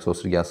തുടങ്ങും,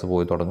 എക്സോസ്റ്റ് ഗ്യാസ്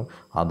പോയി തുടങ്ങും.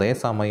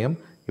 അതേസമയം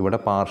ഇവിടെ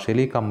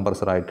പാർഷ്യലി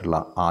കംപ്രസ്ഡ് ആയിട്ടുള്ള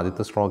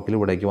ആദ്യത്തെ സ്ട്രോക്കിൽ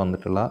ഇവിടേക്ക്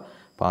വന്നിട്ടുള്ള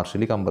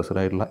പാർഷ്യലി കംപ്രസ്ഡ്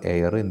ആയിട്ടുള്ള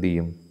എയർ എന്ത്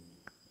ചെയ്യും,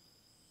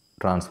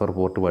 ട്രാൻസ്ഫർ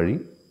പോർട്ട് വഴി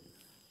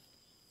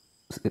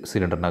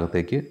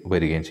സിലിണ്ടറിനകത്തേക്ക്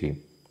വരികയും ചെയ്യും.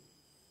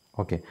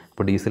 ഓക്കെ,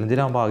 അപ്പോൾ ഡീസൽ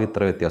എഞ്ചിനാകുമ്പോൾ ആകെ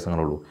ഇത്ര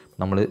വ്യത്യാസങ്ങളുള്ളൂ.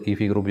 നമ്മൾ ഈ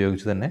ഫിഗർ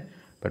ഉപയോഗിച്ച് തന്നെ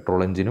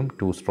petrol എഞ്ചിനും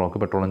 2 stroke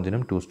petrol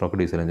എഞ്ചിനും 2 stroke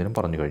diesel എഞ്ചിനും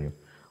പറഞ്ഞു കഴിഞ്ഞു.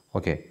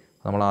 ഓക്കെ,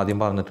 നമ്മൾ ആദ്യം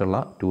പറഞ്ഞിട്ടുള്ള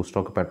 2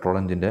 സ്ട്രോക്ക് പെട്രോൾ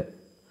എഞ്ചിൻ്റെ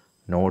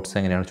നോട്ട്സ്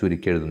എങ്ങനെയാണ്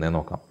ചുരുക്കി എഴുതുന്നത്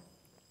നോക്കാം.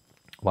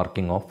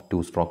 Working of 2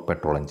 stroke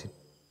petrol engine.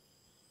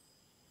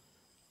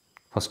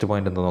 First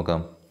point എന്താ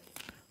നോക്കാം.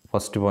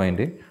 First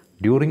point,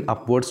 during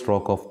upward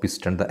stroke of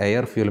piston the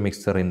air fuel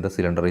mixture in the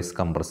cylinder is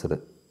compressed.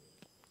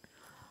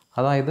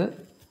 അതായത്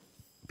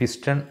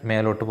പിസ്റ്റൺ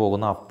മേലോട്ട്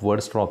പോകുന്ന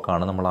അപ്വേർഡ്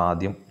സ്ട്രോക്കാണ് നമ്മൾ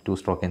ആദ്യം 2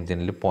 സ്ട്രോക്ക്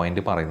എഞ്ചിനിൽ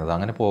പോയിൻ്റ് പറയുന്നത്.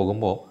 അങ്ങനെ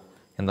പോകുമ്പോൾ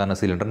എന്താണ്,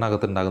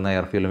 സിലിണ്ടറിനകത്ത് ഉണ്ടാകുന്ന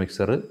എയർ ഫ്യൂൽ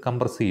മിക്സ്ചർ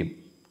കംപ്രസ് ചെയ്യും.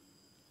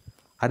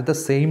 അറ്റ് ദ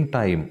സെയിം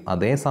ടൈം,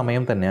 അതേ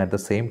സമയം തന്നെ at the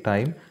same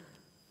time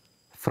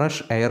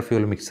fresh air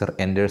fuel mixture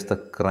enters the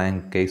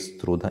crank case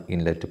through the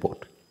inlet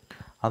port.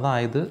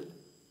 അതായത്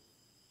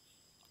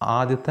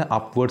ആദ്യത്തെ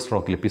അപ്വേർഡ്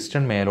സ്ട്രോക്കിൽ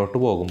പിസ്റ്റൺ മേലോട്ട്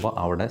പോകുമ്പോൾ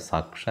അവിടെ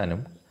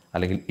സക്ഷനും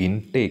അല്ലെങ്കിൽ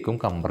ഇൻടേക്കും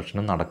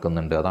കംപ്രഷനും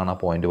നടക്കുന്നുണ്ട്. അതാണ് ആ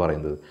പോയിൻ്റ്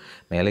പറയുന്നത്.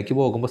 മേലേക്ക്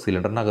പോകുമ്പോൾ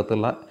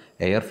സിലിണ്ടറിനകത്തുള്ള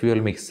എയർ ഫ്യൂൽ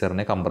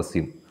മിക്സ്ചറിനെ കംപ്രസ്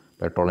ചെയ്യും.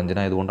 പെട്രോൾ എഞ്ചിൻ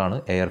ആയതുകൊണ്ടാണ്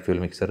എയർ ഫ്യൂൽ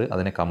മിക്സ്ചർ,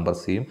 അതിനെ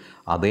കംപ്രസ് ചെയ്യും.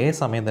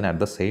 അതേസമയം തന്നെ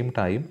അറ്റ് ദ സെയിം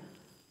ടൈം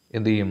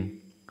എന്ത് ചെയ്യും,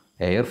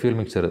 എയർ ഫ്യൂൽ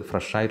മിക്സ്ചർ,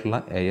 ഫ്രഷ് ആയിട്ടുള്ള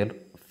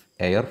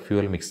എയർ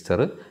ഫ്യൂൽ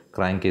മിക്സ്ചർ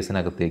ക്രാങ്ക്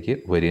കേസിനകത്തേക്ക്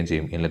വരികയും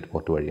ചെയ്യും ഇൻലെറ്റ്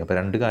പോർട്ട് വഴി. അപ്പോൾ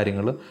 2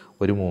 കാര്യങ്ങൾ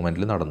ഒരു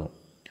മൂവ്മെൻറ്റിൽ നടന്നു.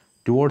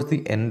 Towards the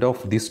end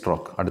of the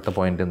stroke, അടുത്ത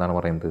പോയിൻ്റ് എന്താണ്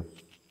പറയുന്നത്,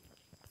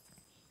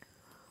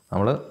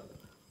 നമ്മൾ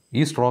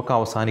ഈ stroke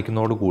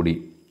അവസാനിക്കുന്നതോടുകൂടി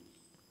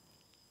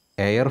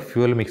air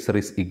fuel mixer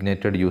is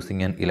ignited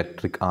using an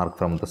electric arc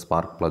from the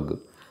spark plug.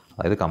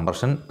 അതായത്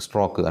കംപ്രഷൻ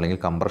സ്ട്രോക്ക് അല്ലെങ്കിൽ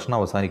കംപ്രഷൻ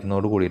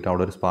അവസാനിക്കുന്നതോട് കൂടിയിട്ട്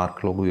അവിടെ ഒരു സ്പാർക്ക്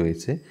പ്ലഗ്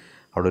ഉപയോഗിച്ച്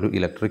അവിടെ ഒരു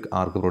ഇലക്ട്രിക്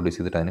ആർക്ക് പ്രൊഡ്യൂസ്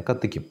ചെയ്തിട്ട് അതിനെ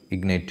കത്തിക്കും,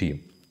 ഇഗ്നേറ്റ് ചെയ്യും.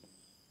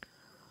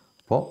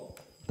 അപ്പോൾ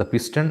the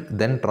piston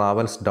then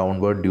travels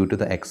downward due to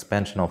the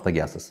expansion of the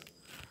gases.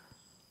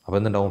 അപ്പോൾ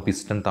എന്തുണ്ടാവും,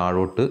 പിസ്റ്റൺ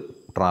താഴോട്ട്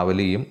ട്രാവൽ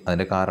ചെയ്യും.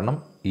 അതിൻ്റെ കാരണം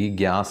ഈ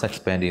ഗ്യാസ്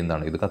എക്സ്പാൻഡ്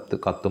ചെയ്യുന്നതാണ്. ഇത്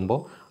കത്തുമ്പോൾ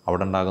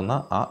അവിടെ ഉണ്ടാകുന്ന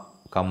ആ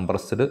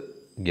കംപ്രസ്ഡ്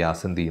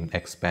ഗ്യാസ് എന്ത് ചെയ്യും,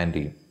 എക്സ്പാൻഡ്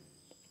ചെയ്യും.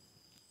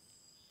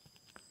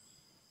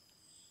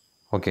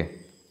 ഓക്കെ,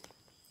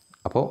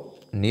 അപ്പോൾ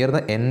near the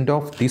end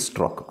of the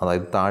stroke,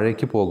 അതായത്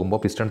താഴേക്ക് പോകുമ്പോൾ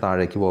പിസ്റ്റൺ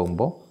താഴേക്ക്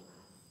പോകുമ്പോൾ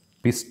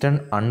piston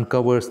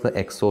uncovers the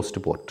exhaust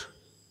port.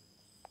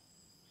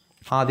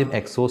 ആദ്യം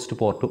എക്സോസ്റ്റ്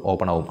പോർട്ട്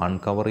ഓപ്പൺ ആവും.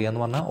 അൺകവർ ചെയ്യുക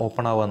എന്ന് പറഞ്ഞാൽ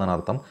ഓപ്പൺ ആവുക എന്നാണ്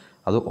അർത്ഥം.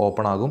 അത്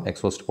ഓപ്പൺ ആകും,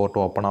 എക്സോസ്റ്റ് പോർട്ട്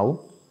ഓപ്പൺ ആവും.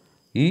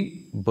 ഈ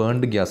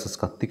ബേൺഡ് ഗ്യാസസ്,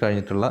 കത്തി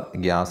കഴിഞ്ഞിട്ടുള്ള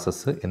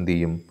ഗ്യാസസ് എന്ത്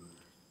ചെയ്യും,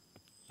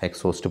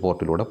 എക്സോസ്റ്റ്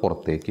പോർട്ടിലൂടെ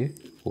പുറത്തേക്ക്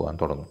പോകാൻ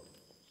തുടങ്ങും.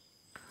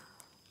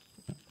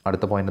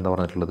 അടുത്ത പോയിൻ്റ് എന്താ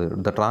പറഞ്ഞിട്ടുള്ളത്,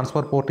 the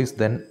transfer port is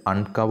then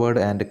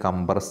uncovered and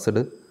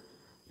compressed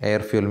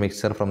air fuel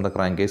mixture from the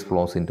crank case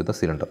flows in to the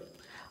cylinder.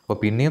 അപ്പോൾ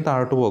പിന്നെയും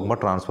താഴോട്ട് പോകുമ്പോൾ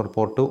ട്രാൻസ്ഫർ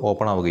പോർട്ട്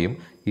ഓപ്പൺ ആവുകയും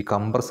ഈ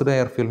compressed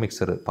air fuel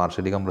mixture,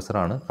 partially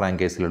കംപ്രസ്ഡാണ് crank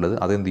കേസിലുള്ളത്,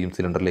 അതെന്ത് ചെയ്യും,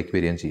 സിലിണ്ടറിലേക്ക്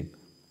വരികയും ചെയ്യും.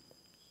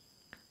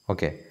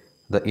 Okay,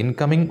 the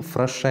incoming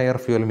fresh air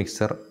fuel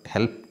mixture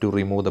help to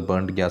remove the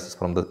burned gases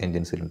from the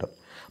engine cylinder.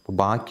 അപ്പോൾ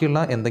ബാക്കിയുള്ള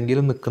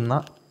എന്തെങ്കിലും നിൽക്കുന്ന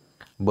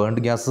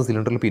ബേൺഡ് ഗ്യാസ്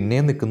സിലിണ്ടറിൽ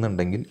പിന്നെയും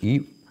നിൽക്കുന്നുണ്ടെങ്കിൽ ഈ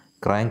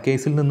ക്രാങ്ക്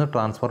കേസിൽ നിന്ന്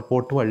ട്രാൻസ്ഫർ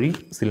പോർട്ട് വഴി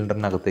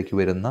സിലിണ്ടറിനകത്തേക്ക്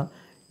വരുന്ന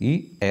ഈ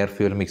എയർ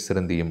ഫ്യൂൽ മിക്സ്ചർ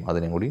എന്ത് ചെയ്യും,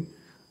 അതിനെ കൂടി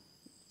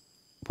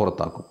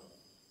പുറത്താക്കും.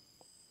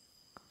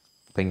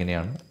 അപ്പോൾ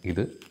ഇങ്ങനെയാണ്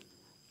ഇത്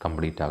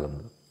കംപ്ലീറ്റ്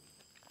ആകുന്നത്.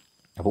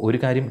 അപ്പോൾ ഒരു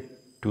കാര്യം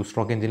 2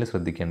 സ്ട്രോക്ക് എഞ്ചിനിൽ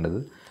ശ്രദ്ധിക്കേണ്ടത്,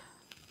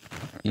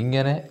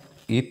 ഇങ്ങനെ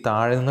ഈ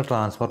താഴെ നിന്ന്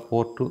ട്രാൻസ്ഫർ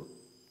പോർട്ട്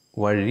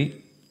വഴി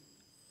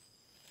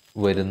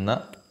വരുന്ന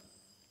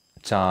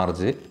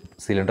ചാർജ്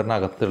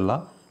സിലിണ്ടറിനകത്തുള്ള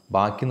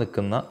ബാക്കി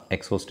നിൽക്കുന്ന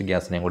എക്സോസ്റ്റ്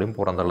ഗ്യാസിനെയും കൂടി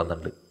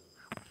പുറന്തള്ളുന്നുണ്ട്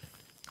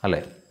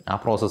അല്ലേ. ആ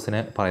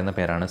പ്രോസസ്സിനെ പറയുന്ന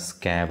പേരാണ്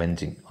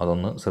സ്കാവെഞ്ചിങ്.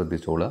 അതൊന്ന്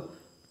ശ്രദ്ധിച്ചോളുക.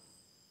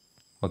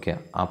 ഓക്കെ,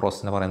 ആ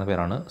പ്രോസസ്സിനെ പറയുന്ന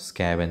പേരാണ്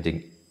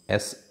സ്കാവെഞ്ചിങ്.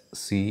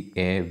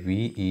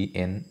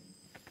 SCAVENGING,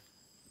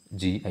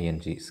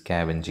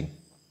 scavenging.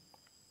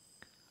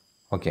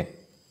 ഓക്കെ,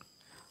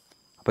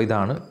 അപ്പോൾ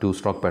ഇതാണ് 2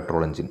 സ്ട്രോക്ക്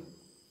പെട്രോൾ എഞ്ചിൻ.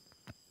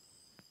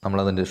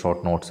 നമ്മളതിൻ്റെ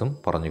ഷോർട്ട് നോട്ട്സും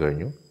പറഞ്ഞു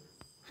കഴിഞ്ഞു,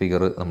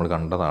 ഫിഗർ നമ്മൾ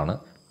കണ്ടതാണ്.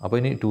 അപ്പോൾ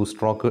ഇനി 2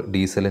 സ്ട്രോക്ക്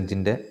ഡീസൽ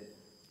എഞ്ചിൻ്റെ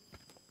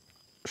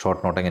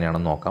ഷോർട്ട് നോട്ട്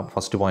എങ്ങനെയാണെന്ന് നോക്കാം.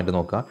 ഫസ്റ്റ് പോയിൻ്റ്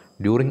നോക്കുക,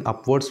 during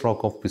upward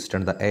stroke of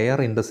piston the air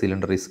in the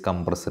cylinder is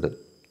compressed.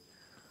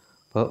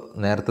 അപ്പോൾ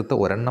നേരത്തെ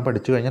ഒരെണ്ണം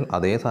പഠിച്ചു കഴിഞ്ഞാൽ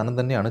അതേ സാധനം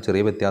തന്നെയാണ്,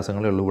 ചെറിയ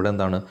വ്യത്യാസങ്ങളേ ഉള്ളൂ. ഇവിടെ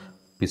എന്താണ്,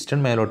 പിസ്റ്റൺ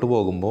മേലോട്ട്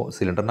പോകുമ്പോൾ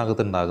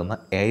സിലിണ്ടറിനകത്ത് ഉണ്ടാകുന്ന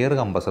എയർ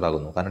കംപ്രസർ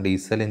ആകുന്നു. കാരണം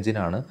ഡീസൽ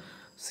എഞ്ചിനാണ്,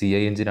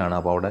 CI എഞ്ചിനാണ്.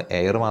 അപ്പോൾ അവിടെ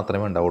എയർ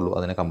മാത്രമേ ഉണ്ടാവുള്ളൂ,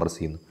 അതിനെ കംപ്രസ്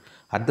ചെയ്യുന്നു.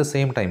 അറ്റ് ദ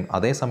സെയിം ടൈം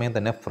അതേസമയം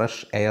തന്നെ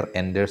fresh air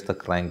enters the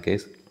crank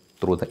case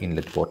through the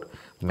inlet port.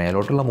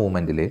 മേലോട്ടുള്ള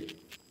മൂവ്മെൻറ്റിൽ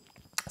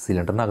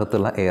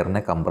സിലിണ്ടറിനകത്തുള്ള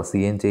എയറിനെ compress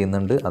ചെയ്യുകയും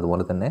ചെയ്യുന്നുണ്ട്.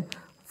 അതുപോലെ തന്നെ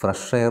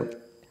fresh air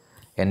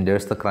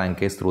enters the crank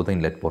case through the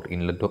inlet port.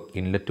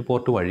 Inlet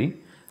port വഴി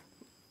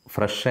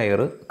ഫ്രഷ്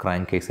എയർ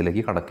ക്രാങ്ക്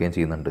കേസിലേക്ക് കടക്കുകയും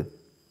ചെയ്യുന്നുണ്ട്.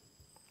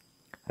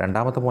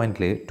 രണ്ടാമത്തെ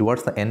പോയിന്റിൽ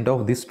towards the end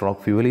of this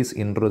stroke fuel is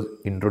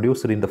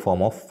introduced in the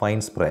form of fine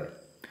spray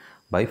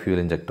by fuel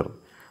injector.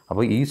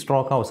 അപ്പോൾ ഈ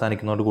stroke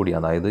അവസാനിക്കുന്നതോടുകൂടി,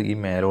 അതായത് ഈ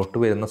മേലോട്ട്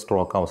വരുന്ന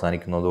സ്ട്രോക്ക്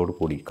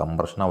അവസാനിക്കുന്നതോടുകൂടി,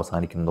 കംപ്രഷൻ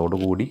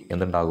അവസാനിക്കുന്നതോടുകൂടി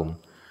എന്തുണ്ടാകും?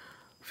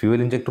 ഫ്യൂൽ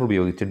ഇഞ്ചക്ടർ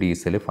ഉപയോഗിച്ച്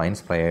ഡീസൽ ഫൈൻ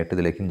സ്പ്രേ ആയിട്ട്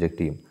ഇതിലേക്ക് ഇഞ്ചക്ട്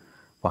ചെയ്യും.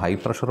 അപ്പോൾ ഹൈ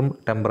പ്രഷറും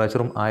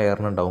ടെമ്പറേച്ചറും ആ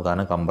എയറിനുണ്ടാവും,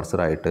 കാരണം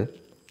കംപ്രസറായിട്ട്.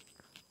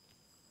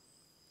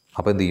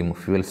 അപ്പോൾ എന്ത് ചെയ്യും?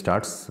 Fuel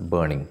starts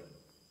burning.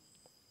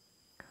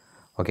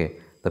 Okay,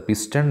 the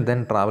piston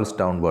then travels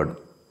downward.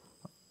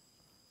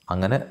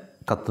 അങ്ങനെ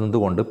കത്തുന്നത്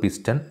കൊണ്ട്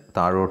പിസ്റ്റൺ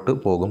താഴോട്ട്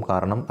പോകും,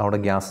 കാരണം അവിടെ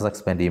ഗ്യാസസ്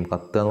എക്സ്പാൻഡ് ചെയ്യും.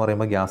 കത്തുക എന്ന്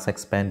പറയുമ്പോൾ ഗ്യാസ്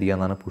എക്സ്പാൻഡ് ചെയ്യുക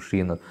എന്നാണ്, പുഷ്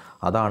ചെയ്യുന്നത്.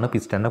 അതാണ്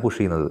പിസ്റ്റണിനെ പുഷ്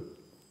ചെയ്യുന്നത്.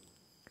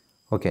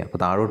 ഓക്കെ, അപ്പോൾ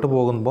താഴോട്ട്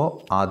പോകുമ്പോൾ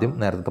ആദ്യം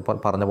നേരത്തെ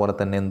പറഞ്ഞ പോലെ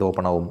തന്നെ എന്ത്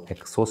ഓപ്പൺ ആവും?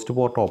 എക്സോസ്റ്റ്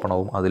പോർട്ട് ഓപ്പൺ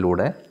ആവും.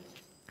 അതിലൂടെ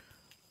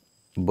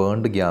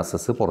ബേൺഡ്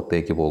ഗ്യാസസ്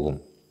പുറത്തേക്ക് പോകും.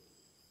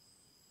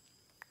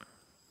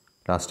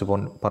 ലാസ്റ്റ്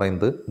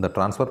പറയുന്നത് the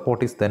transfer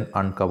port is then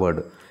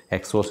uncovered.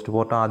 Exhaust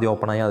port ആദ്യം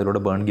ഓപ്പണായി, അതിലൂടെ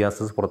ബേൺ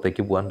ഗ്യാസസ്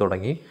പുറത്തേക്ക് പോകാൻ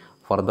തുടങ്ങി.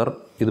 ഫർദർ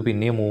ഇത്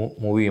പിന്നെയും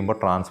മൂവ് ചെയ്യുമ്പോൾ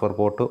ട്രാൻസ്ഫർ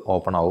പോർട്ട്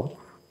ഓപ്പൺ ആവും.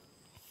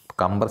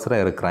 Compressor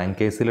air, crank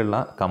കേസിലുള്ള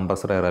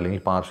compressor air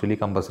അല്ലെങ്കിൽ പാർഷ്യലി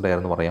കംപ്രസ്ഡ് എയർ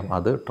എന്ന് പറയാം,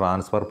 അത്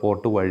ട്രാൻസ്ഫർ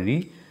പോർട്ട് വഴി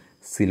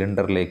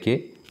സിലിണ്ടറിലേക്ക്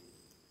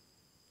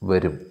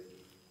വരും.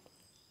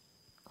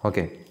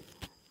 ഓക്കെ,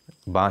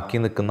 ബാക്കി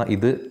നിൽക്കുന്ന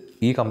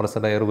ഈ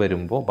കംപ്രസർ എയർ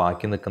വരുമ്പോൾ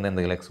ബാക്കി നിൽക്കുന്ന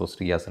എന്തെങ്കിലും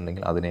എക്സോസ്റ്റ് ഗ്യാസ്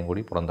ഉണ്ടെങ്കിൽ അതിനെയും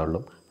കൂടി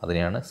പുറന്തള്ളും.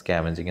 അതിനെയാണ്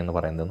സ്കാവെഞ്ചിങ് എന്ന്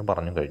പറയുന്നതെന്ന്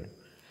പറഞ്ഞു കഴിഞ്ഞു.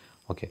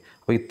 ഓക്കെ,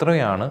 അപ്പോൾ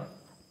ഇത്രയാണ്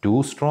 2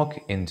 സ്ട്രോക്ക്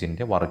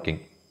എഞ്ചിൻ്റെ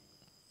working.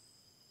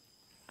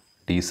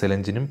 Diesel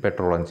എഞ്ചിനും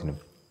petrol എഞ്ചിനും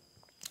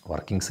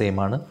working same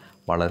ആണ്,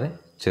 വളരെ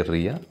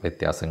ചെറിയ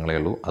വ്യത്യാസങ്ങളേ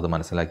ഉള്ളൂ. അത്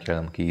മനസ്സിലാക്കിയാൽ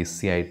നമുക്ക്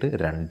ഈസി ആയിട്ട്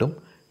രണ്ടും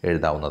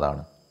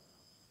എഴുതാവുന്നതാണ്.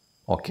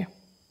 ഓക്കെ.